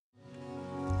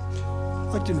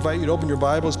I'd like to invite you to open your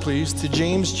Bibles, please, to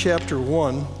James chapter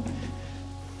 1.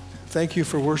 Thank you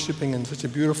for worshiping in such a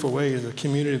beautiful way as a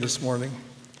community this morning.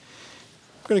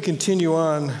 I'm going to continue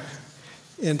on.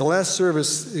 In the last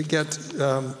service,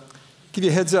 give you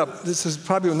a heads up. This is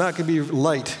probably not going to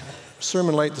be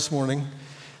sermon light this morning.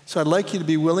 So I'd like you to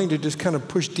be willing to just kind of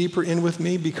push deeper in with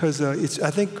me because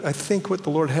I think what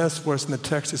the Lord has for us in the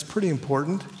text is pretty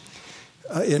important.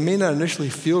 It may not initially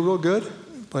feel real good,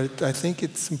 but I think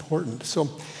it's important. So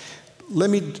let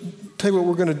me tell you what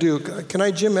we're going to do. Can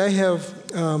I, Jim, may I have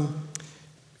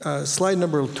slide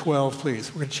number 12,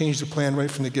 please? We're going to change the plan right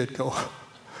from the get-go.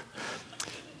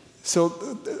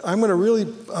 So I'm going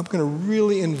to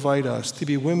really invite us to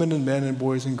be women and men and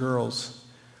boys and girls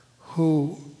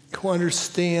who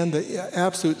understand the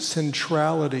absolute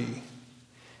centrality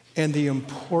and the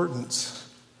importance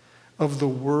of the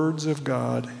words of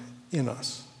God in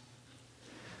us.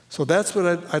 So that's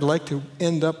what I'd like to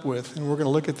end up with, and we're going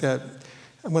to look at that.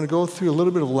 I'm going to go through a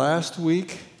little bit of last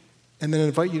week and then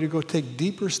invite you to go take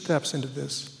deeper steps into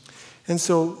this. And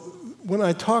so when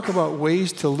I talk about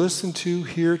ways to listen to,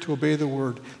 hear, to obey the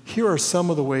word, here are some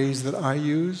of the ways that I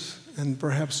use, and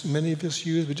perhaps many of us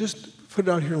use, but just put it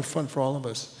out here in front for all of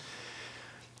us.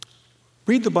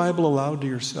 Read the Bible aloud to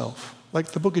yourself, like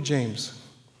the book of James.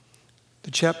 The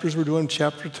chapters we're doing,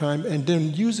 chapter time, and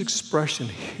then use expression.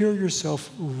 Hear yourself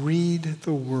read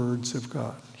the words of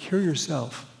God. Hear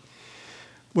yourself.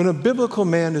 When a biblical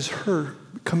command is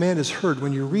heard,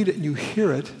 when you read it and you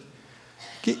hear it,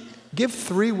 give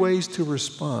 3 ways to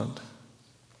respond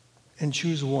and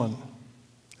choose one.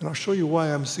 And I'll show you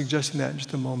why I'm suggesting that in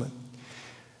just a moment.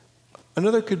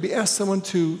 Another could be ask someone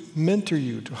to mentor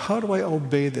you. How do I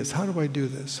obey this? How do I do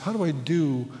this? How do I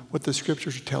do what the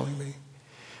scriptures are telling me?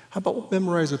 How about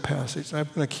memorize a passage? I'm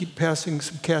going to keep casting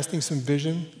some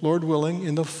vision. Lord willing,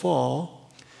 in the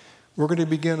fall, we're going to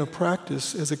begin a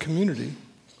practice as a community.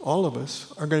 All of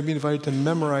us are going to be invited to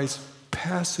memorize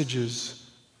passages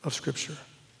of Scripture.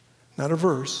 Not a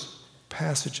verse,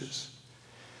 passages.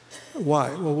 Why?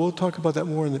 Well, we'll talk about that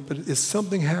more, but if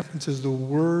something happens as the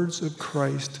words of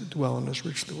Christ dwell in us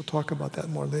richly. We'll talk about that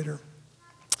more later.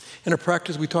 In a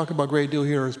practice we talk about a great deal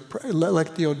here is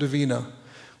Lectio Divina,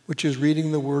 which is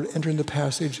reading the word, entering the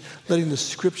passage, letting the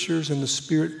scriptures and the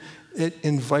Spirit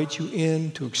invite you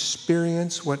in to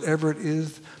experience whatever it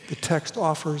is the text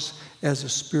offers as the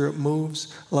Spirit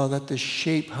moves. Allow that to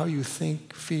shape how you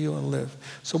think, feel, and live.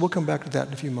 So we'll come back to that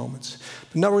in a few moments.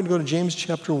 But now we're going to go to James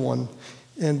chapter 1.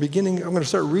 And I'm going to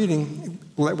start reading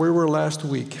where we were last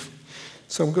week.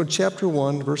 So I'm going to chapter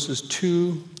 1, verses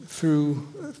 2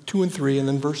 and 3, and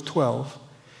then verse 12.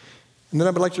 And then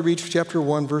I would like to read chapter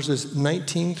 1, verses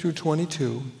 19 through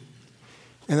 22.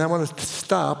 And I want to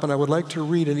stop, and I would like to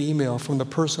read an email from the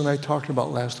person I talked about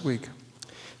last week.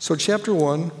 So chapter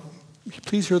 1,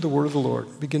 please hear the word of the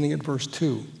Lord, beginning at verse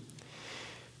 2.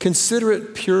 Consider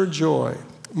it pure joy,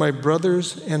 my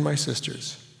brothers and my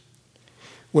sisters,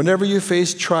 whenever you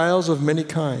face trials of many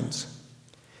kinds,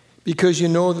 because you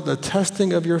know that the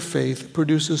testing of your faith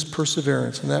produces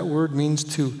perseverance. And that word means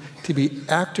to be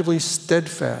actively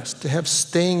steadfast, to have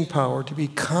staying power, to be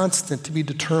constant, to be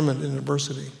determined in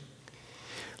adversity.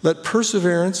 Let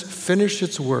perseverance finish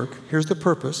its work. Here's the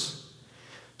purpose.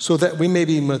 So that we may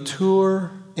be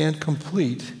mature and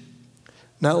complete,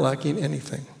 not lacking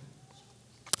anything.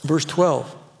 Verse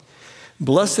 12.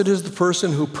 Blessed is the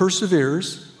person who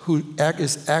perseveres, who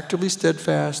is actively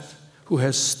steadfast, who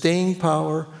has staying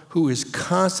power, who is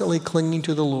constantly clinging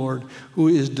to the Lord, who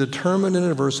is determined in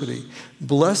adversity.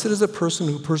 Blessed is the person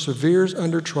who perseveres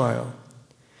under trial,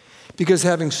 because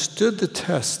having stood the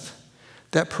test,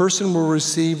 that person will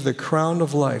receive the crown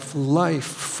of life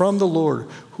from the Lord,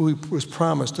 who was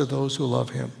promised to those who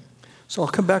love him. So I'll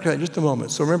come back to that in just a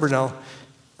moment. So remember now,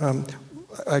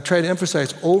 I try to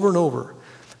emphasize over and over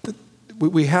that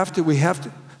we have to, let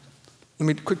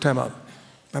me, quick time out.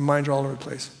 My mind's all over the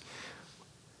place.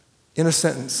 In a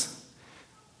sentence,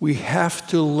 we have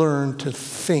to learn to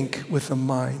think with the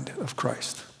mind of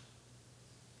Christ.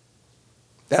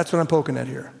 That's what I'm poking at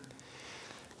here.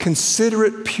 Consider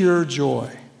it pure joy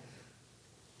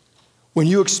when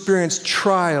you experience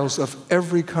trials of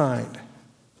every kind,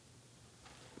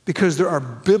 because there are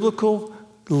biblical,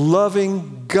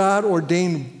 loving,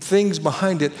 God-ordained things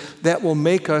behind it that will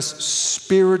make us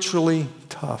spiritually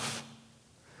tough.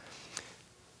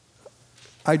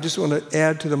 I just want to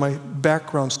add to my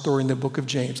background story in the book of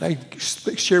James. I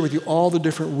share with you all the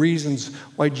different reasons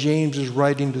why James is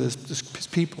writing to his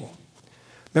people.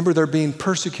 Remember, they're being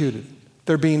persecuted.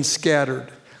 They're being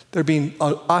scattered. They're being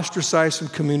ostracized from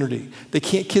community.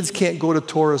 Kids can't go to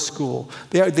Torah school.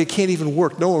 They can't even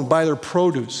work. No one will buy their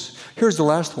produce. Here's the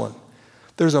last one.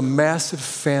 there's a massive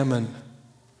famine.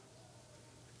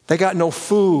 They got no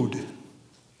food.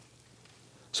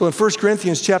 So in 1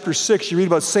 Corinthians chapter 6, you read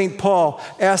about St. Paul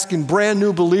asking brand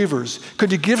new believers,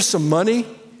 could you give some money?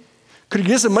 Could you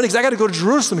give some money? Because I got to go to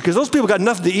Jerusalem because those people got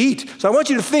nothing to eat. So I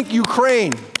want you to think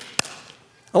Ukraine.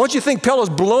 I want you to think Pella is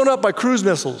blown up by cruise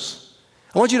missiles.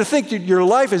 I want you to think that your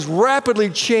life is rapidly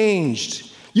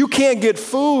changed. You can't get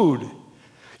food.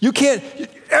 You can't,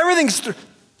 everything's,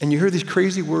 and you hear these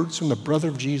crazy words from the brother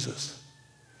of Jesus.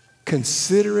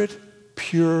 Consider it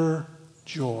pure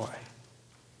joy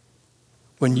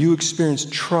when you experience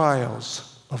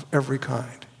trials of every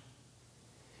kind.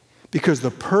 Because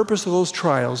the purpose of those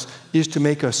trials is to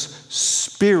make us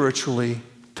spiritually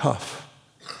tough.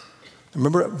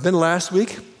 Remember, then last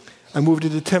week, I moved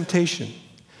into temptation.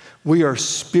 We are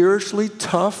spiritually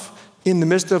tough in the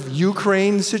midst of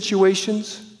Ukraine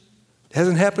situations. It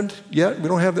hasn't happened yet. We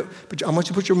don't have that. But I want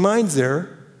you to put your minds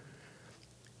there.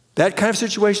 That kind of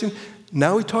situation.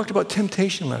 Now we talked about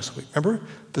temptation last week. Remember?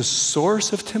 The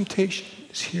source of temptation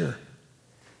is here.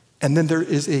 And then there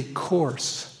is a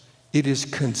course. It is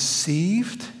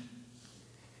conceived,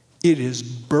 it is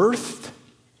birthed,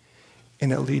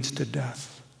 and it leads to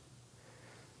death.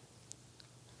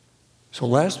 So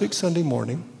last week, Sunday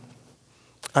morning,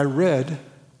 I read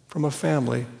from a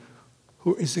family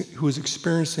who is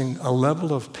experiencing a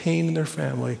level of pain in their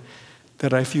family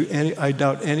that I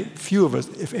doubt few of us,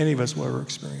 if any of us, will ever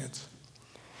experience.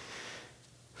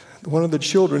 One of the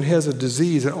children has a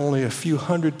disease that only a few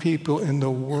hundred people in the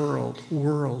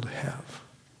world have.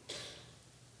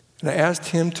 And I asked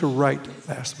him to write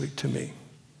last week to me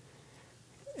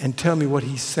and tell me what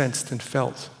he sensed and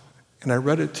felt. And I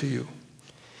read it to you.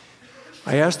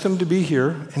 I asked him to be here,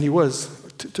 and he was,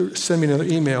 to send me another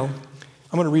email.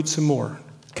 I'm going to read some more.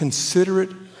 Consider it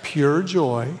pure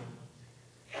joy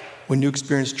when you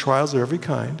experience trials of every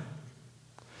kind,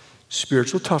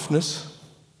 spiritual toughness,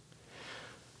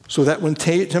 so that when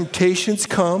temptations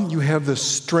come, you have the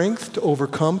strength to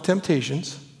overcome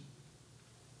temptations.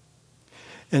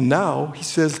 And now, he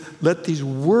says, let these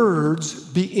words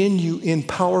be in you in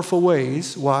powerful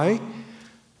ways. Why?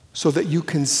 So that you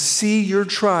can see your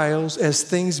trials as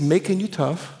things making you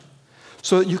tough,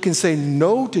 so that you can say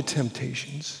no to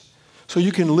temptations, so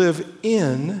you can live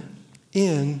in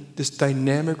this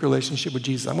dynamic relationship with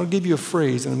Jesus. I'm going to give you a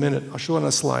phrase in a minute. I'll show it on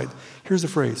a slide. Here's the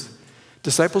phrase.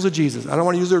 Disciples of Jesus. I don't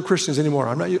want to use the word Christians anymore.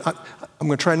 I'm going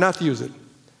to try not to use it.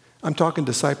 I'm talking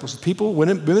disciples, people,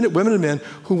 women and men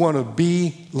who want to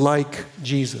be like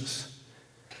Jesus.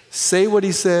 Say what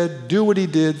he said, do what he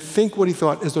did, think what he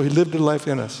thought, as though he lived a life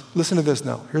in us. Listen to this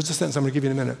now. Here's the sentence I'm going to give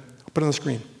you in a minute. I'll put it on the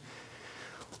screen.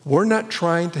 We're not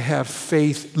trying to have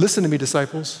faith. Listen to me,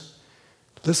 disciples.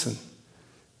 Listen.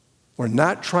 We're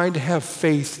not trying to have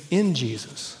faith in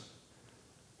Jesus.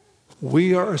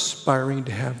 We are aspiring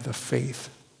to have the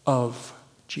faith of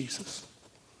Jesus.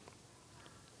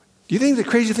 Do you think the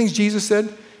crazy things Jesus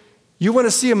said? You want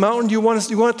to see a mountain, you want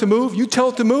it to move? You tell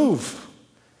it to move.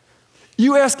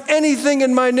 You ask anything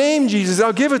in my name, Jesus,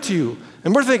 I'll give it to you.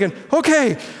 And we're thinking,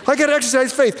 okay, I got to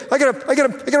exercise faith. I got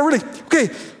to really, okay,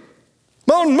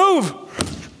 mountain, move.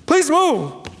 Please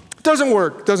move. It doesn't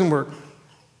work. Let's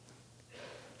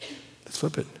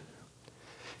flip it.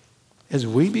 As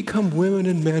we become women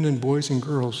and men and boys and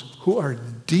girls who are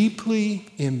deeply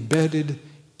embedded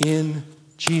in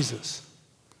Jesus,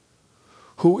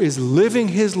 who is living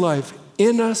his life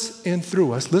in us and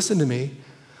through us, listen to me,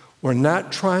 we're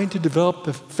not trying to develop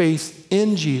the faith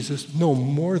in Jesus, no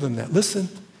more than that. Listen,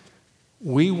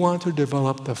 we want to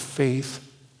develop the faith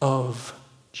of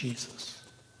Jesus.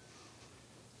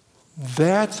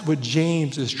 That's what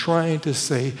James is trying to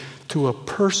say to a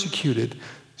persecuted,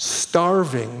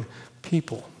 starving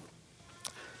people.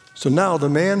 So now the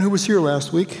man who was here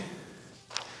last week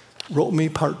wrote me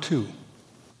part 2.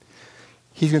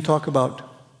 He's going to talk about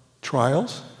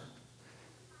trials,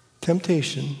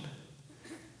 temptation,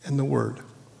 and the word.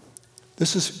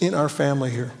 This is in our family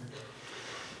here.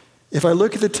 If I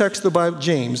look at the text of the Bible,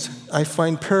 James, I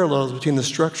find parallels between the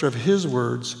structure of his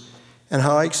words and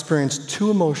how I experience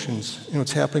 2 emotions in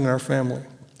what's happening in our family: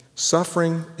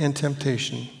 suffering and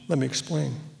temptation. Let me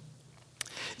explain.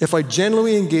 If I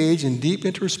genuinely engage in deep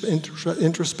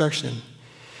introspection,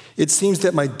 it seems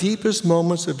that my deepest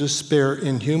moments of despair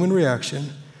in human reaction,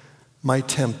 my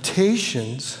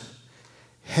temptations,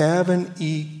 have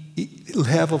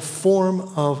a form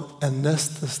of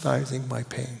anesthetizing my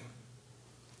pain.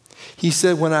 He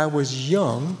said, when I was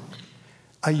young,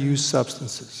 I used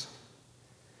substances.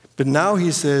 But now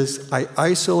he says, I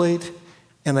isolate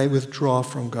and I withdraw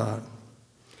from God.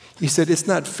 He said, it's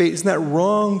not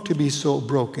wrong to be so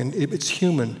broken. It's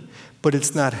human, but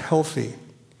it's not healthy.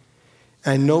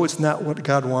 I know it's not what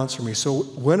God wants for me. So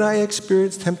when I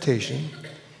experience temptation,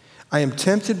 I am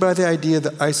tempted by the idea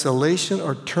that isolation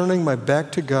or turning my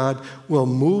back to God will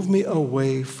move me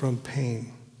away from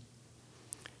pain.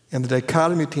 And the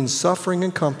dichotomy between suffering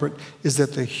and comfort is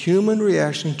that the human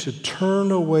reaction to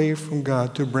turn away from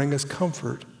God to bring us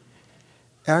comfort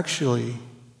actually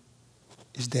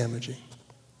is damaging.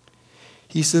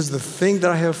 He says the thing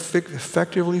that I have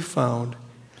effectively found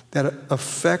that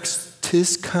affects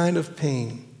this kind of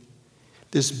pain,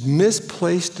 this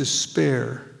misplaced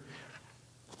despair,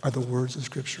 are the words of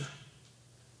Scripture.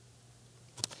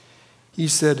 He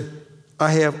said,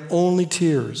 I have only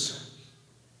tears,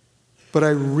 but I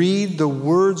read the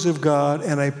words of God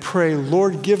and I pray,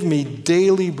 Lord, give me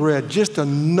daily bread, just a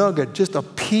nugget, just a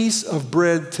piece of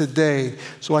bread today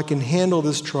so I can handle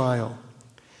this trial.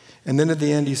 And then at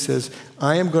the end he says,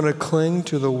 I am going to cling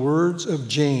to the words of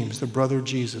James, the brother of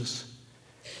Jesus.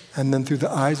 And then through the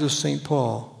eyes of St.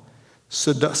 Paul,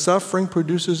 suffering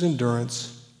produces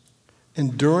endurance,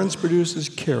 endurance produces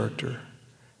character,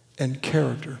 and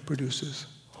character produces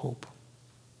hope.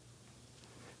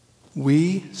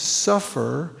 We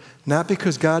suffer not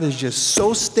because God is just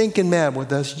so stinking mad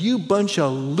with us, you bunch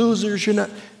of losers, you're not.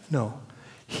 No,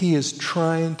 he is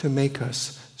trying to make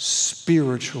us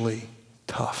spiritually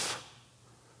tough.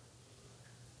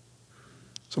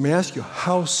 So let me ask you,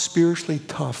 how spiritually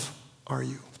tough are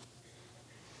you?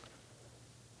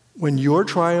 When your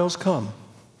trials come,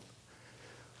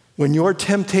 when your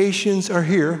temptations are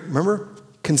here, remember,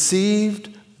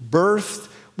 conceived, birthed,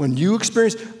 when you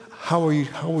experience, how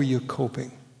are you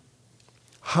coping?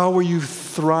 How are you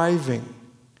thriving?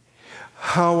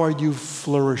 How are you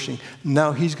flourishing?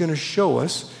 Now he's going to show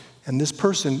us, and this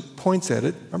person points at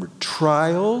it, remember,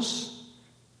 trials,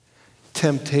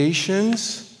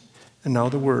 temptations, and now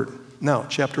the word. Now,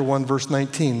 chapter 1, verse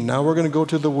 19. Now we're going to go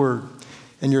to the word.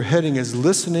 And your heading is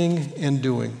listening and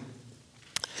doing.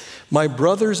 My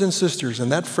brothers and sisters,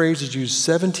 and that phrase is used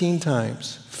 17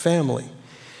 times, family,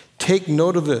 take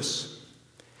note of this.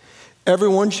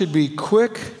 Everyone should be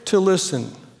quick to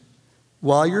listen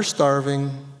while you're starving,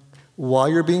 while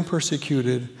you're being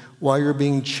persecuted, while you're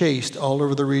being chased all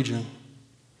over the region.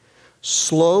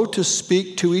 Slow to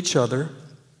speak to each other,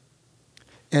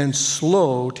 and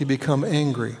slow to become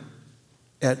angry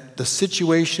at the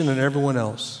situation and everyone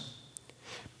else.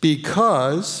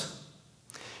 Because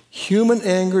human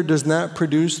anger does not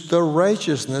produce the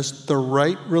righteousness, the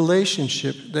right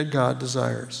relationship that God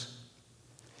desires.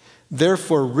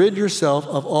 Therefore, rid yourself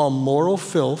of all moral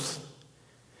filth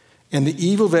and the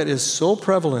evil that is so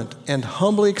prevalent, and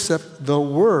humbly accept the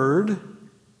word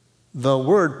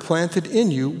planted in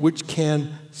you, which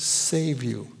can save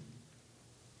you.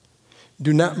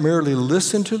 Do not merely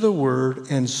listen to the word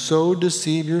and so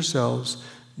deceive yourselves.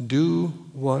 Do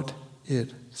what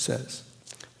it says.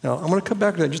 Now, I'm going to come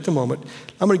back to that in just a moment.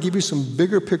 I'm going to give you some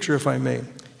bigger picture, if I may.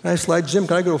 Can I slide, Jim?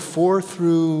 Can I go 4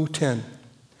 through 10?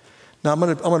 Now, I'm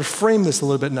going to frame this a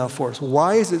little bit now for us.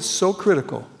 Why is it so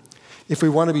critical? If we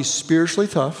want to be spiritually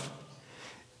tough,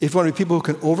 if we want to be people who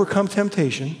can overcome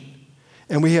temptation,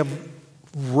 and we have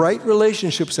right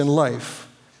relationships in life,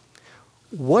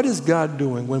 what is God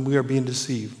doing when we are being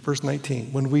deceived? Verse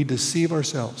 19, when we deceive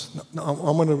ourselves. Now,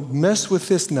 I'm going to mess with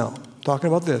this now. I'm talking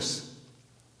about this.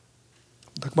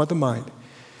 I'm talking about the mind.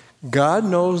 God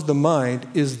knows the mind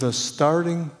is the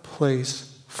starting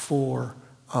place for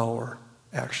our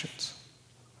actions.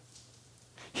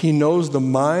 He knows the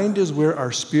mind is where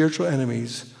our spiritual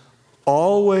enemies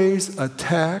always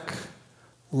attack,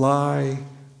 lie,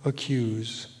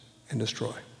 accuse, and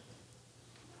destroy.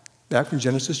 Back from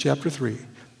Genesis chapter 3,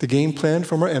 the game plan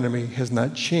from our enemy has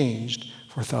not changed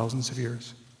for thousands of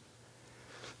years.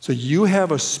 So you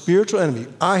have a spiritual enemy.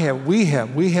 We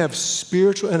have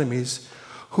spiritual enemies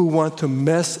who want to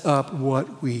mess up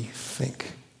what we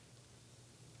think.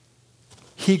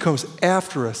 He comes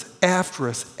after us, and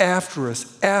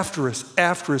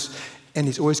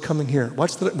he's always coming here.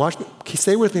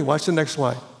 Stay with me, watch the next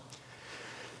slide.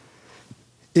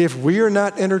 If we are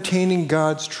not entertaining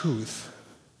God's truth,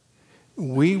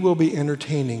 we will be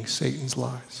entertaining Satan's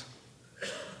lies. I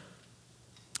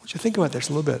want you to think about this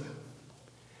a little bit.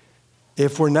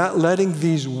 If we're not letting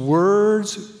these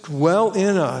words dwell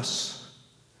in us,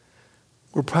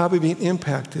 we're probably being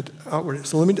impacted outwardly.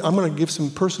 So I'm going to give some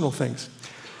personal things.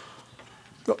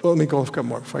 Let me go a couple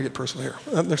more before I get personal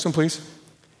here. Next one, please.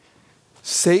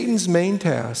 Satan's main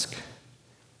task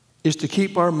is to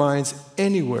keep our minds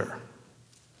anywhere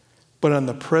but on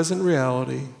the present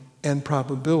reality and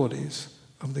probabilities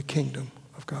of the kingdom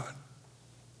of God.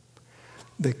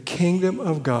 The kingdom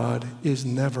of God is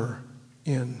never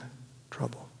in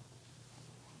trouble.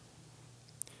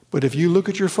 But if you look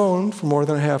at your phone for more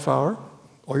than a half hour,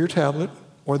 or your tablet,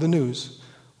 or the news,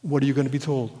 what are you going to be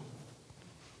told?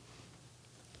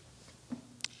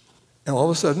 And all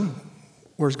of a sudden,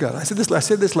 where's God? I said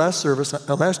this last service,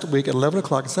 last week at 11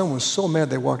 o'clock, and someone was so mad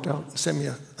they walked out and sent me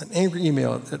an angry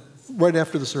email right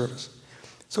after the service.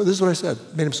 So this is what I said,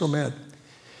 made him so mad.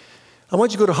 I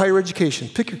want you to go to higher education.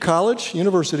 Pick your college,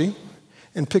 university,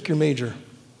 and pick your major.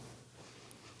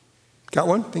 Got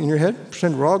one thing in your head?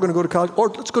 Pretend we're all going to go to college. Or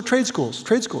let's go trade schools.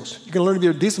 Trade schools. You can learn to be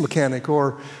a diesel mechanic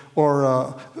or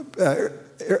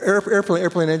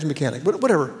airplane engine mechanic.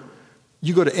 Whatever.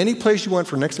 You go to any place you want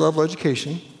for next level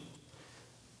education.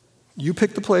 You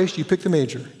pick the place, you pick the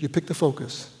major, you pick the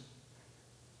focus.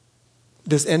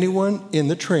 Does anyone in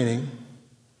the training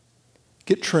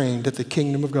get trained that the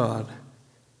kingdom of God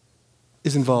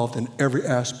is involved in every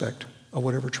aspect of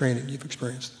whatever training you've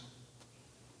experienced?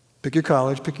 Pick your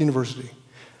college, pick your university.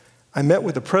 I met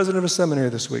with the president of a seminary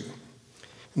this week.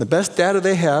 And the best data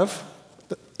they have,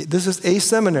 this is a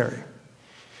seminary,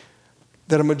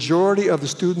 that a majority of the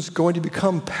students going to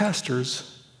become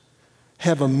pastors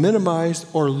have a minimized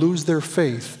or lose their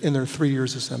faith in their 3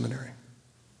 years of seminary.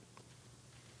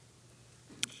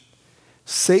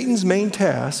 Satan's main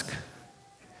task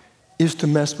is to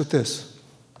mess with this.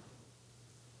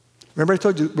 Remember I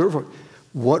told you,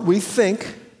 what we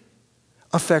think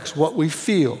affects what we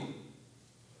feel.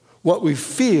 What we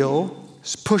feel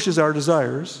pushes our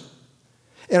desires,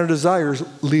 and our desires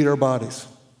lead our bodies.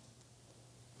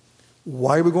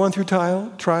 Why are we going through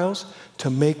trials? To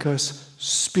make us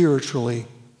spiritually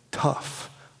tough.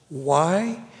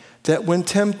 Why? That when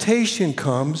temptation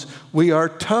comes, we are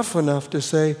tough enough to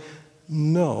say,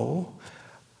 no.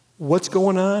 What's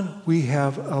going on? We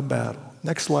have a battle.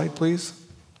 Next slide, please.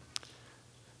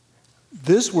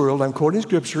 This world, I'm quoting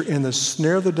scripture, in the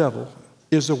snare of the devil,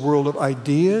 is a world of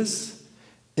ideas,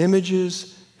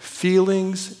 images,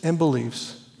 feelings, and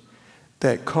beliefs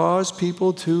that cause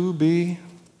people to be,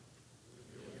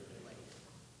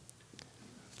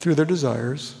 through their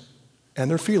desires and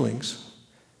their feelings,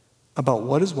 about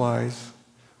what is wise,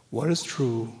 what is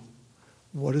true,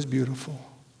 what is beautiful,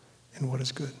 and what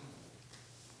is good.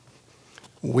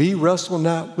 We wrestle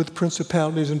not with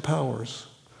principalities and powers,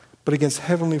 but against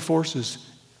heavenly forces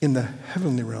in the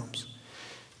heavenly realms.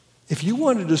 If you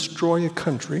want to destroy a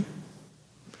country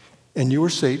and you were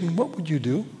Satan, what would you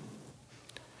do?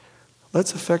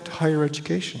 Let's affect higher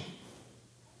education.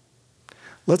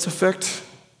 Let's affect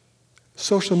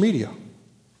social media.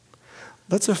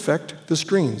 Let's affect the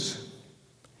screens.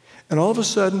 And all of a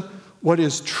sudden, what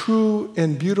is true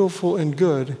and beautiful and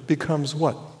good becomes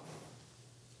what?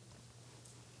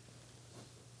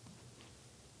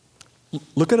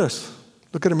 Look at us.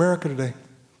 Look at America today.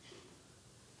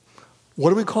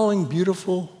 What are we calling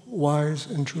beautiful, wise,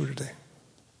 and true today?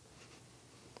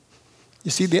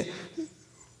 You see,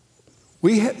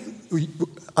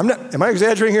 am I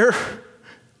exaggerating here?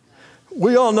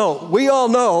 We all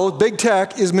know big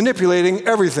tech is manipulating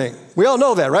everything. We all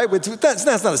know that, right? That's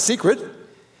not a secret.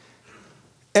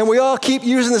 And we all keep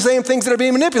using the same things that are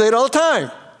being manipulated all the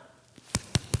time.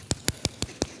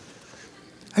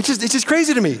 It's just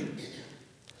crazy to me.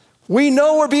 We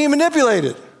know we're being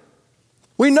manipulated.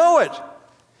 We know it.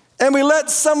 And we let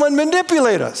someone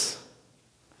manipulate us.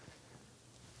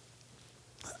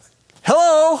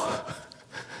 Hello?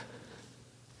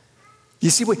 You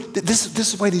see, this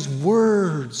is why these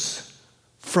words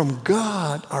from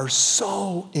God are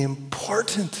so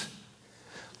important.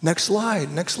 Next slide.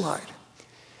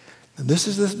 And this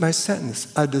is my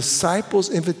sentence. A disciple's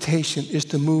invitation is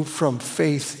to move from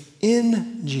faith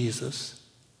in Jesus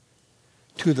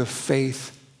to the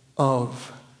faith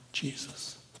of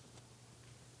Jesus.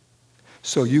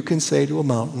 So you can say to a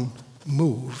mountain,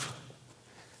 move,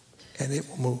 and it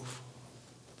will move.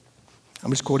 I'm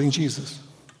just quoting Jesus.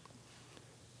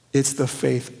 It's the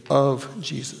faith of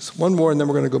Jesus. One more, and then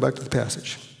we're going to go back to the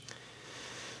passage.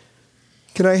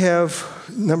 Can I have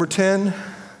number 10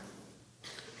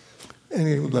 and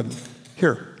 11?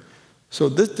 Here. So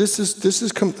this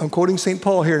is I'm quoting St.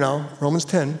 Paul here now, Romans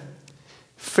 10.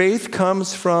 Faith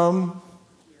comes from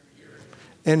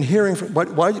and hearing from.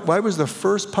 Why was the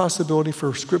first possibility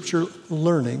for Scripture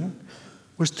learning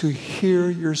was to hear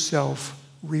yourself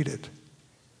read it?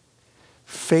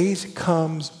 Faith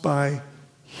comes by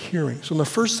hearing. So in the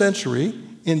first century,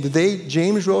 in the day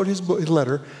James wrote his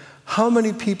letter, how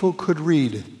many people could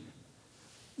read?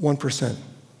 1%.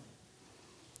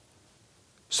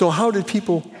 So how did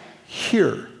people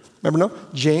hear? Remember, no?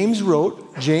 James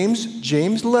wrote,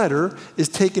 James' letter is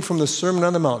taken from the Sermon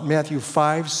on the Mount, Matthew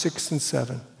 5, 6, and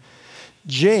 7.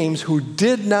 James, who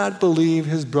did not believe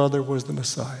his brother was the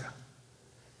Messiah.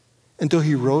 until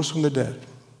he rose from the dead.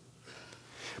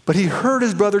 But he heard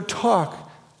his brother talk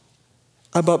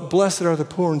about blessed are the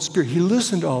poor in spirit. He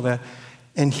listened to all that,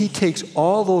 and he takes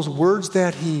all those words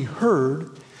that he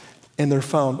heard, and they're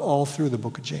found all through the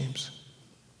book of James.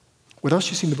 What else do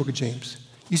you see in the book of James?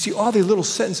 You see all the little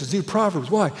sentences, these Proverbs.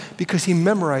 Why? Because he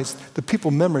memorized,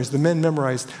 the men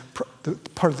memorized the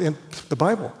part of the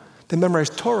Bible. They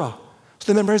memorized Torah.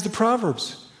 So they memorized the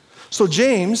Proverbs. So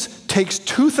James takes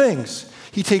two things.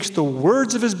 He takes the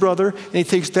words of his brother, and he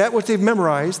takes that which they've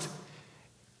memorized,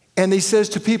 and he says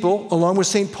to people, along with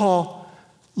St. Paul,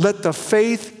 let the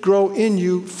faith grow in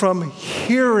you from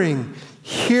hearing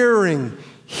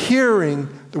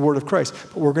the word of Christ.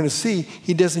 But we're going to see,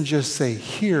 he doesn't just say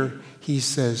hear, he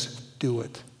says do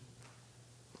it.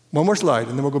 One more slide,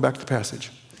 and then we'll go back to the passage.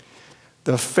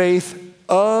 The faith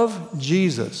of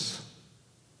Jesus,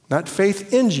 not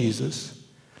faith in Jesus,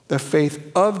 the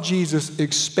faith of Jesus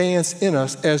expands in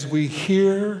us as we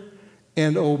hear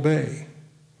and obey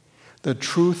the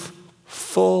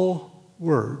truthful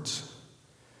words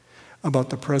about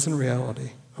the present reality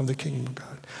of the kingdom of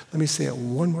God. Let me say it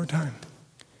one more time.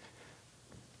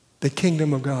 The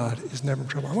kingdom of God is never in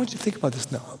trouble. I want you to think about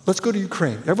this now. Let's go to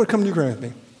Ukraine. Everyone come to Ukraine with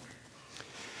me.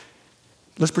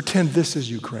 Let's pretend this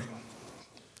is Ukraine.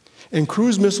 And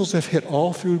cruise missiles have hit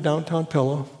all through downtown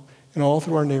Pella and all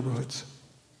through our neighborhoods.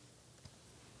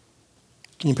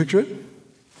 Can you picture it?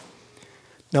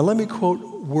 Now let me quote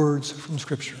words from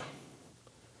Scripture.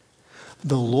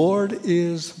 The Lord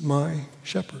is my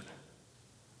shepherd.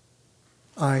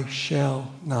 I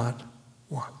shall not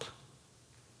want.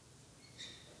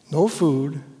 No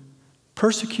food,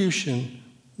 persecution,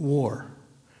 war.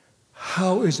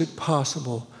 How is it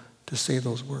possible to say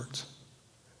those words?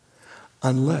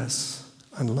 Unless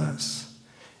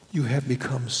you have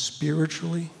become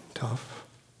spiritually tough.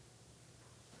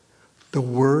 The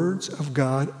words of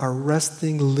God are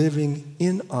resting, living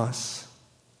in us.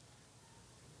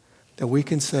 That we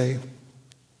can say,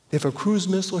 if a cruise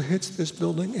missile hits this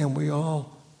building and we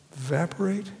all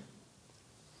evaporate,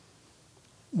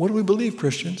 what do we believe,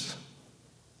 Christians?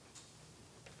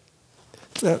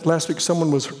 Last week,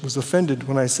 someone was offended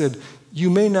when I said, you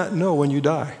may not know when you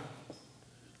die.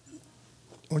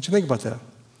 I want you to think about that.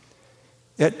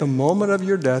 At the moment of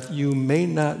your death, you may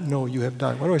not know you have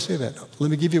died. Why do I say that?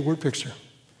 Let me give you a word picture.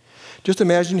 Just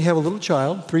imagine you have a little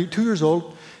child, 2 years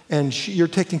old, and you're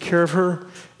taking care of her,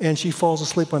 and she falls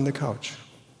asleep on the couch.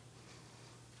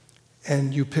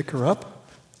 And you pick her up,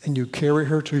 and you carry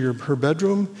her to her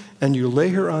bedroom, and you lay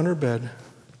her on her bed,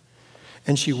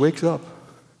 and she wakes up,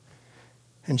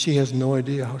 and she has no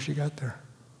idea how she got there.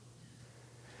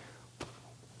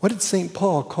 What did St.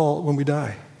 Paul call it when we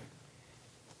die?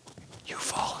 You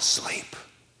fall asleep.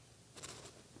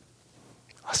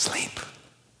 Asleep.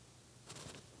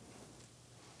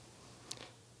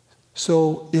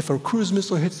 So if a cruise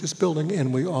missile hits this building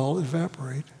and we all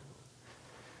evaporate,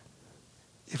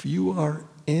 if you are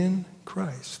in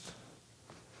Christ,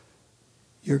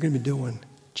 you're going to be doing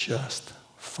just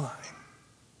fine.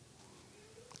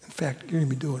 In fact, you're going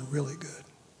to be doing really good.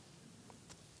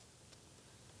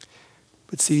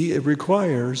 But see, it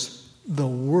requires the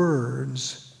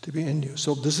words to be in you.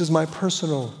 So this is my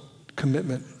personal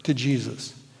commitment to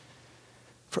Jesus.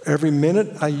 For every minute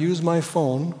I use my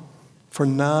phone for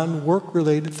non-work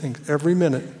related things, every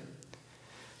minute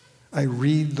I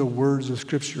read the words of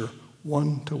Scripture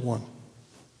 1-to-1.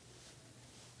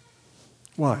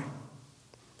 Why?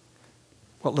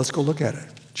 Well, let's go look at it.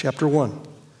 Chapter 1,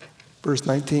 verse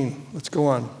 19. Let's go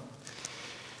on.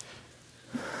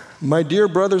 My dear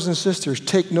brothers and sisters,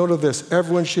 take note of this.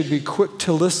 Everyone should be quick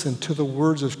to listen to the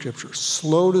words of Scripture,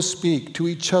 slow to speak to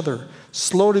each other,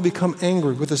 slow to become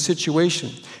angry with a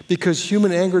situation, because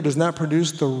human anger does not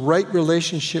produce the right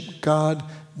relationship God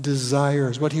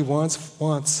desires. What he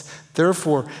wants.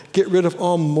 Therefore, get rid of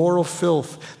all moral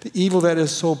filth, the evil that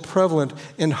is so prevalent,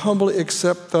 and humbly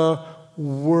accept the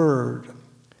word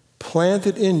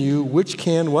planted in you, which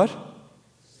can what?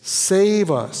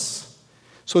 Save us.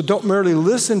 So don't merely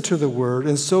listen to the word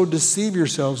and so deceive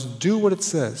yourselves. Do what it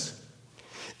says.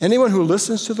 Anyone who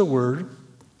listens to the word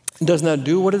and does not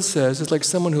do what it says is like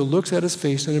someone who looks at his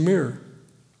face in a mirror,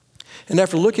 and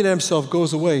after looking at himself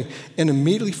goes away and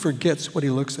immediately forgets what he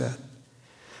looks at.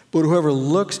 But whoever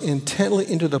looks intently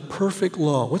into the perfect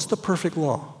law. What's the perfect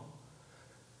law?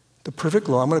 The perfect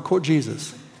law, I'm going to quote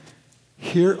Jesus.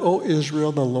 Hear, O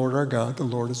Israel, the Lord our God, the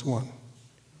Lord is one.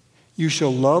 You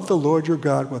shall love the Lord your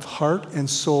God with heart and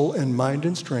soul and mind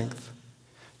and strength.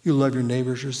 You love your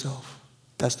neighbors yourself.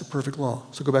 That's the perfect law.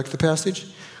 So go back to the passage.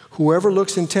 Whoever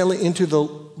looks intently into the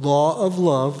law of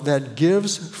love that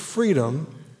gives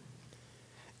freedom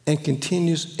and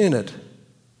continues in it,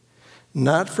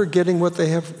 not forgetting what they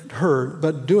have heard,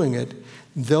 but doing it,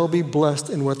 they'll be blessed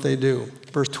in what they do.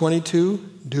 Verse 22,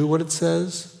 do what it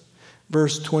says.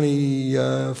 Verse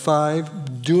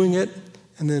 25, doing it,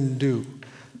 and then do.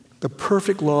 The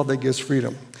perfect law that gives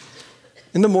freedom.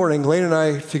 In the morning, Lane and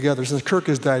I together, since Kirk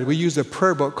has died, we use a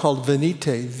prayer book called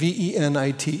Venite,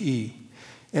 V-E-N-I-T-E.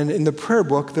 And in the prayer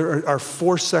book, there are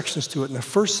 4 sections to it. And the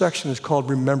first section is called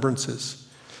Remembrances.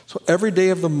 So every day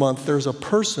of the month, there's a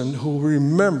person who will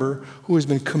remember who has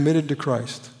been committed to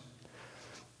Christ.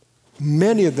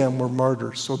 Many of them were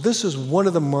martyrs. So this is one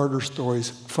of the martyr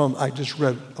stories I just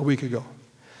read a week ago.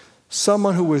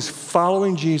 Someone who was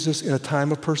following Jesus in a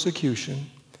time of persecution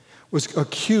was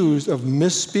accused of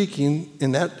misspeaking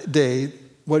in that day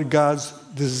what God's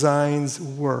designs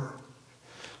were.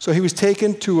 So he was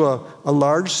taken to a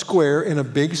large square in a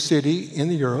big city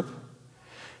in Europe.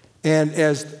 And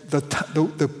as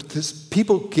the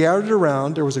people gathered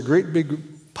around, there was a great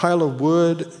big pile of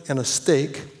wood and a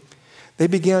stake. They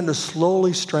began to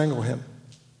slowly strangle him.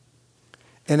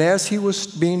 And as he was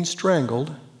being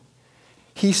strangled,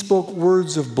 he spoke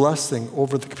words of blessing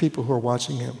over the people who were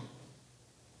watching him.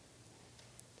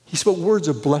 He spoke words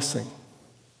of blessing.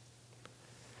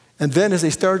 And then as they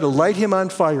started to light him on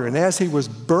fire, and as he was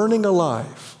burning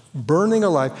alive,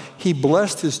 he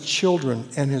blessed his children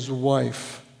and his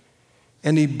wife.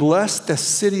 And he blessed the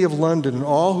city of London and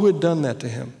all who had done that to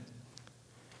him.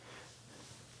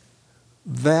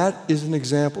 That is an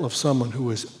example of someone who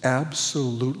is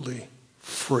absolutely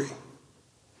free.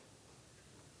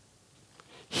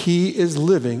 He is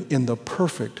living in the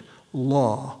perfect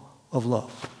law of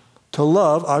love. To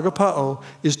love, agapao,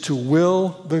 is to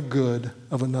will the good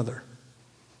of another.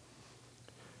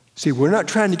 See, we're not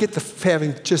trying to get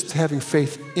just having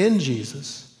faith in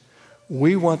Jesus.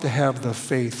 We want to have the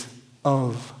faith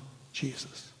of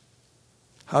Jesus.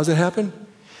 How does it happen?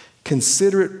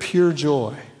 Consider it pure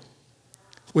joy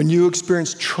when you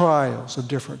experience trials of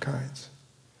different kinds,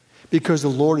 because the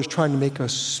Lord is trying to make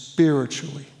us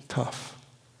spiritually tough,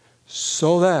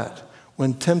 so that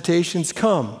when temptations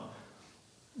come,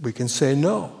 we can say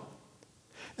no.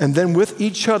 And then with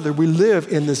each other, we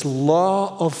live in this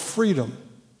law of freedom.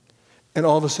 And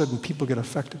all of a sudden, people get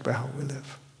affected by how we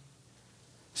live.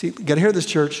 See, you got to hear this,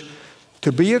 church.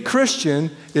 To be a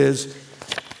Christian is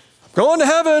going to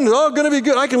heaven, it's all going to be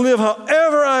good. I can live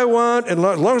however I want, and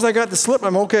as long as I got the slip,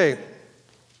 I'm okay.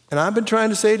 And I've been trying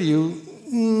to say to you,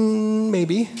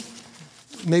 maybe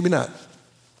not.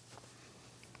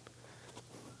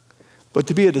 But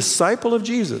to be a disciple of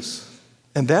Jesus,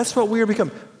 and that's what we are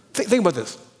becoming. Think about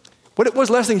this. What was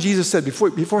the last thing Jesus said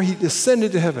before he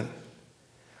ascended to heaven?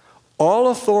 All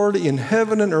authority in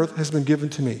heaven and earth has been given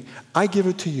to me. I give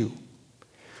it to you.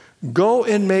 Go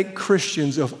and make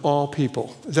Christians of all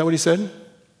people. Is that what he said?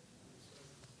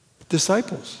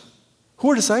 Disciples.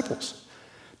 Who are disciples?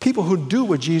 People who do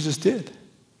what Jesus did,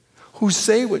 who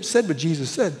said what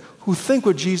Jesus said, who think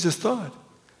what Jesus thought.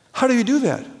 How do you do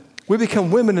that? We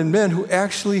become women and men who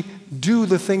actually do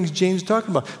the things James is talking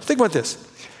about. Think about this.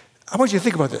 I want you to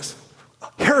think about this.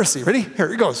 Heresy. Ready?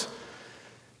 Here it goes.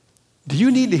 Do you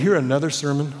need to hear another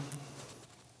sermon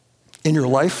in your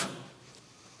life?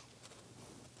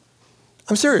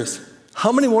 I'm serious.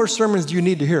 How many more sermons do you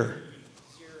need to hear?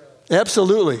 0.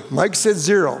 Absolutely. Mike said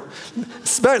 0.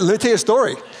 Let me tell you a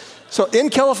story. So in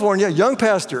California, young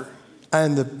pastor,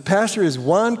 and the pastor is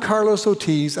Juan Carlos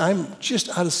Ortiz. I'm just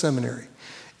out of seminary.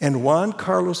 And Juan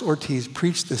Carlos Ortiz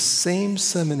preached the same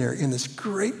seminary in this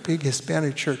great big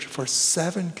Hispanic church for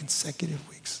 7 consecutive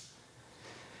weeks.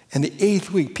 And the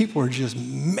 8th week, people were just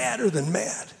madder than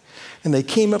mad. And they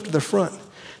came up to the front.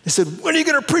 They said, when are you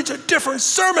going to preach a different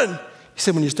sermon? He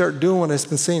said, when you start doing what I've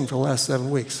been saying for the last 7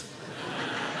 weeks.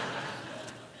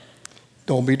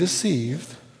 Don't be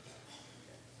deceived.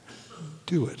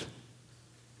 Do it.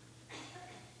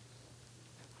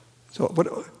 So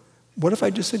what if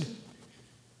I just said,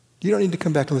 you don't need to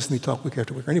come back and listen to me talk week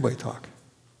after week, or anybody talk.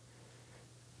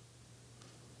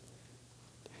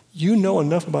 You know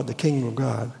enough about the kingdom of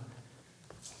God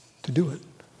to do it.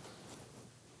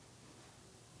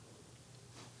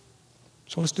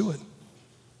 So let's do it.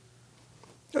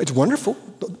 It's wonderful.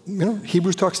 You know,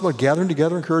 Hebrews talks about gathering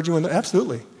together, encouraging one another.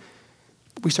 Absolutely.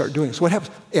 We start doing it. So what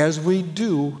happens? As we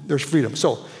do, there's freedom.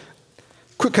 So,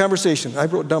 quick conversation. I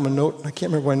wrote down a note. I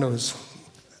can't remember what I know this.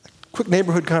 Quick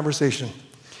neighborhood conversation.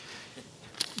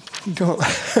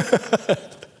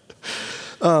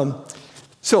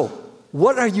 So,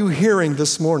 what are you hearing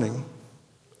this morning?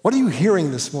 What are you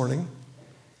hearing this morning?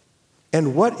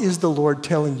 And what is the Lord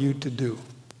telling you to do?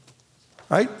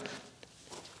 Right?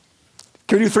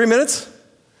 Can we do 3 minutes?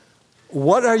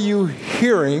 What are you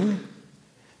hearing,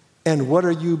 and what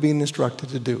are you being instructed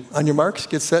to do? On your marks,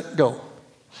 get set, go.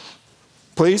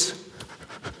 Please.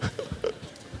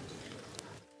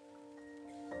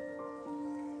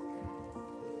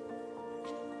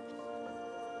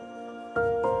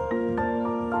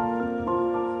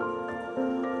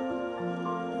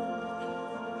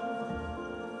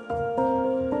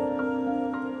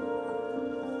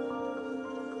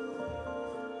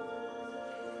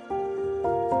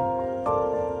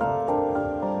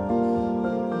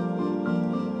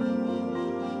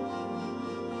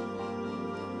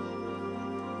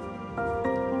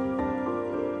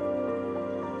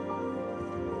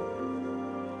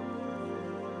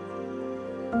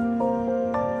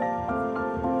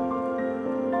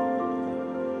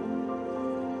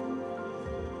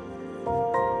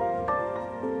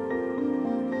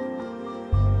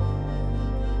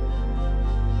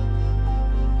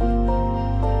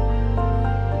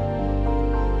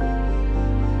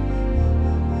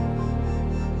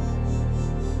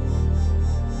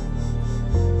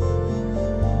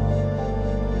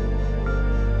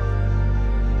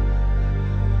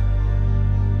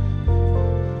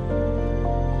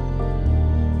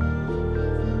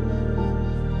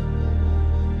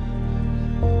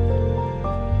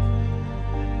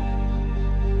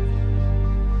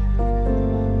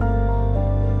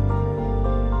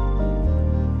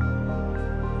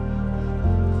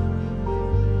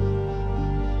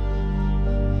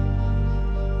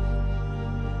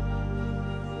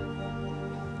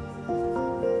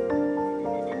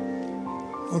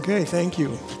 Okay, thank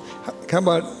you. How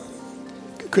about,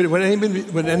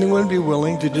 would anyone be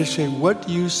willing to just say, what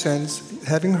do you sense,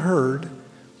 having heard,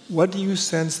 what do you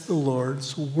sense the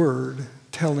Lord's word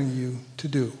telling you to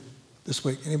do this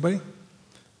week? Anybody?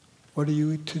 What are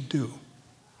you to do?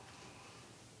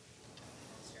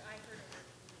 Pastor, I heard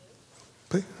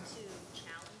a word Please. to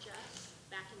challenge us.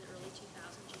 Back in the early 2000s,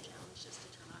 you challenged us to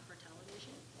turn off our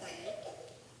television for a week,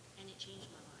 and it changed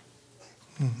my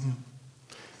life. Mm-hmm.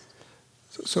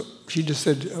 So she just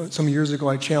said, some years ago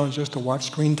I challenged us to watch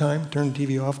screen time, turn the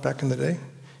TV off back in the day,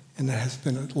 and that has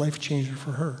been a life changer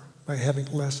for her by having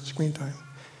less screen time.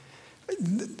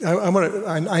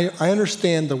 I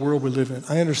understand the world we live in.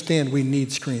 I understand we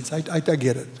need screens. I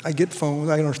get it. I get phones.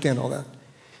 I understand all that.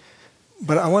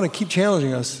 But I want to keep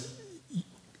challenging us.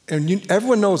 And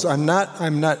everyone knows I'm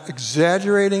not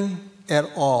exaggerating at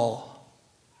all.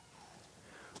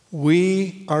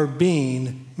 We are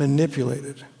being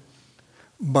manipulated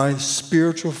by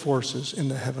spiritual forces in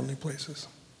the heavenly places.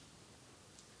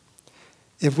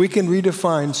 If we can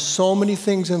redefine so many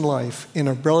things in life in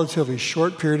a relatively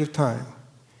short period of time,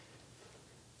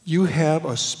 you have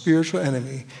a spiritual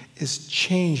enemy is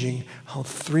changing how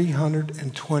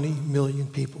 320 million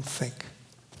people think.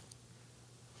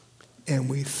 And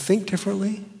we think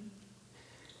differently,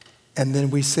 and then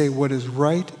we say what is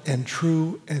right and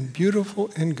true and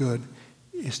beautiful and good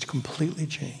is completely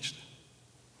changed.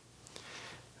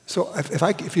 So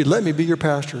if you'd let me be your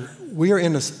pastor, we are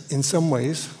in some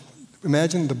ways,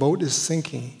 imagine the boat is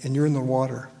sinking and you're in the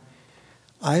water.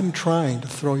 I'm trying to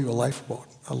throw you a lifeboat,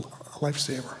 a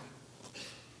lifesaver.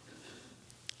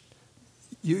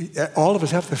 All of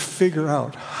us have to figure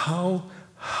out how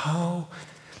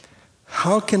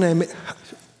can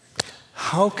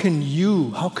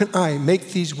I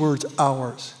make these words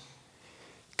ours?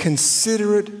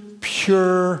 Consider it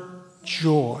pure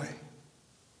joy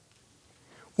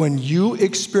when you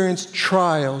experience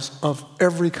trials of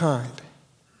every kind,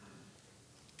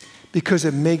 because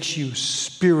it makes you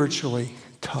spiritually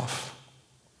tough.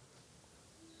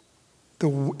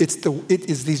 It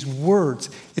is these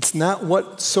words. It's not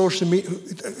what social media,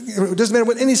 it doesn't matter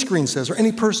what any screen says or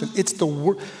any person. It's the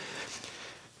word.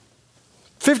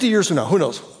 50 years from now, who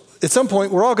knows? At some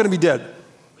point, we're all going to be dead.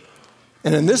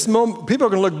 And in this moment, people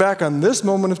are going to look back on this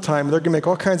moment of time, and they're going to make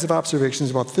all kinds of observations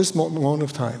about this moment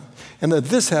of time. And that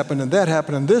this happened, and that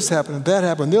happened, and this happened, and that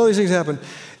happened, and all these things happened.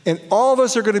 And all of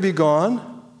us are going to be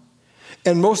gone,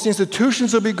 and most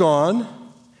institutions will be gone,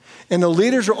 and the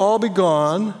leaders will all be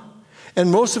gone,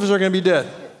 and most of us are going to be dead.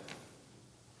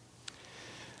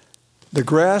 The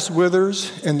grass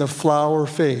withers and the flower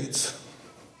fades,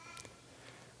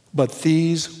 but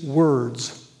these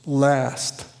words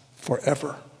last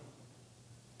forever.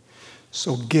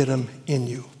 So get them in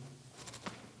you.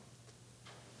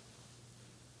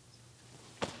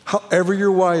 However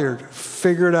you're wired,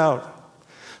 figure it out.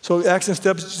 So action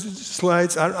steps,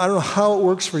 slides, I don't know how it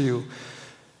works for you.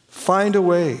 Find a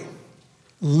way.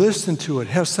 Listen to it.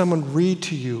 Have someone read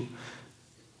to you.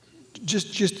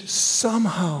 Just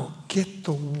somehow get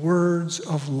the words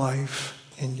of life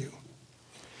in you.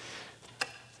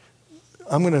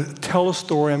 I'm going to tell a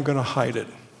story, I'm going to hide it.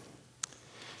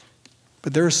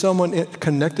 But there is someone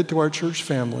connected to our church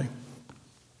family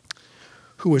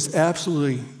who was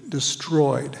absolutely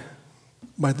destroyed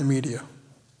by the media.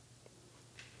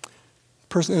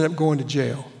 Person ended up going to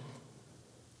jail.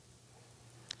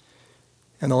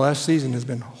 And the last season has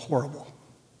been horrible.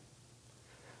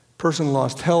 Person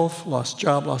lost health, lost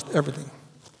job, lost everything.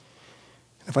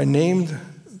 If I named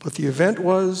what the event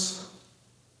was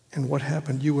and what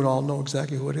happened, you would all know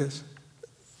exactly who it is.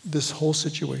 This whole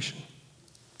situation.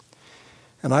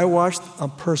 And I watched a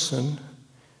person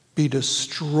be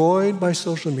destroyed by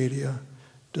social media,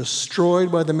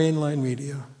 destroyed by the mainline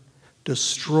media,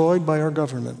 destroyed by our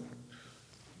government,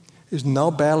 is now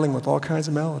battling with all kinds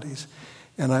of maladies.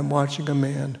 And I'm watching a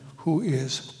man who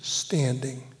is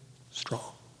standing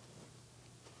strong.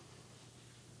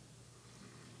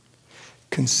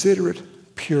 Consider it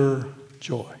pure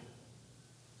joy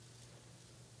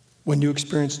when you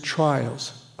experience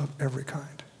trials of every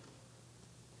kind.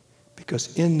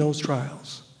 Because in those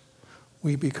trials,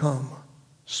 we become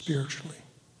spiritually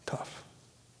tough.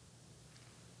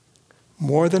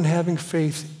 More than having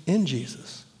faith in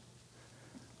Jesus,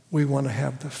 we want to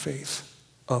have the faith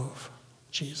of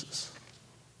Jesus.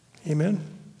 Amen?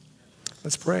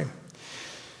 Let's pray.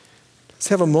 Let's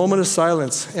have a moment of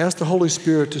silence. Ask the Holy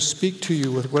Spirit to speak to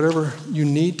you with whatever you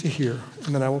need to hear,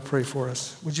 and then I will pray for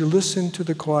us. Would you listen to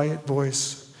the quiet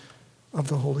voice of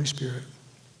the Holy Spirit?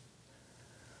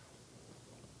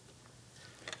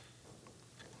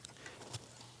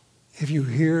 If you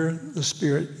hear the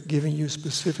Spirit giving you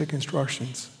specific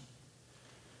instructions,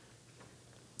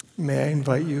 may I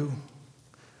invite you,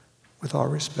 with all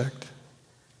respect,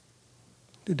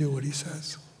 to do what he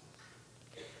says.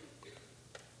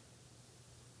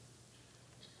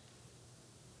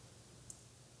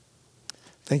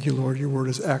 Thank you, Lord. Your word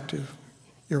is active.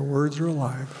 Your words are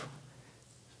alive.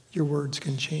 Your words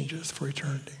can change us for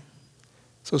eternity.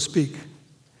 So speak.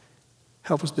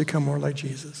 Help us become more like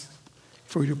Jesus.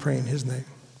 For we do pray in his name.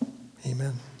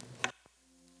 Amen.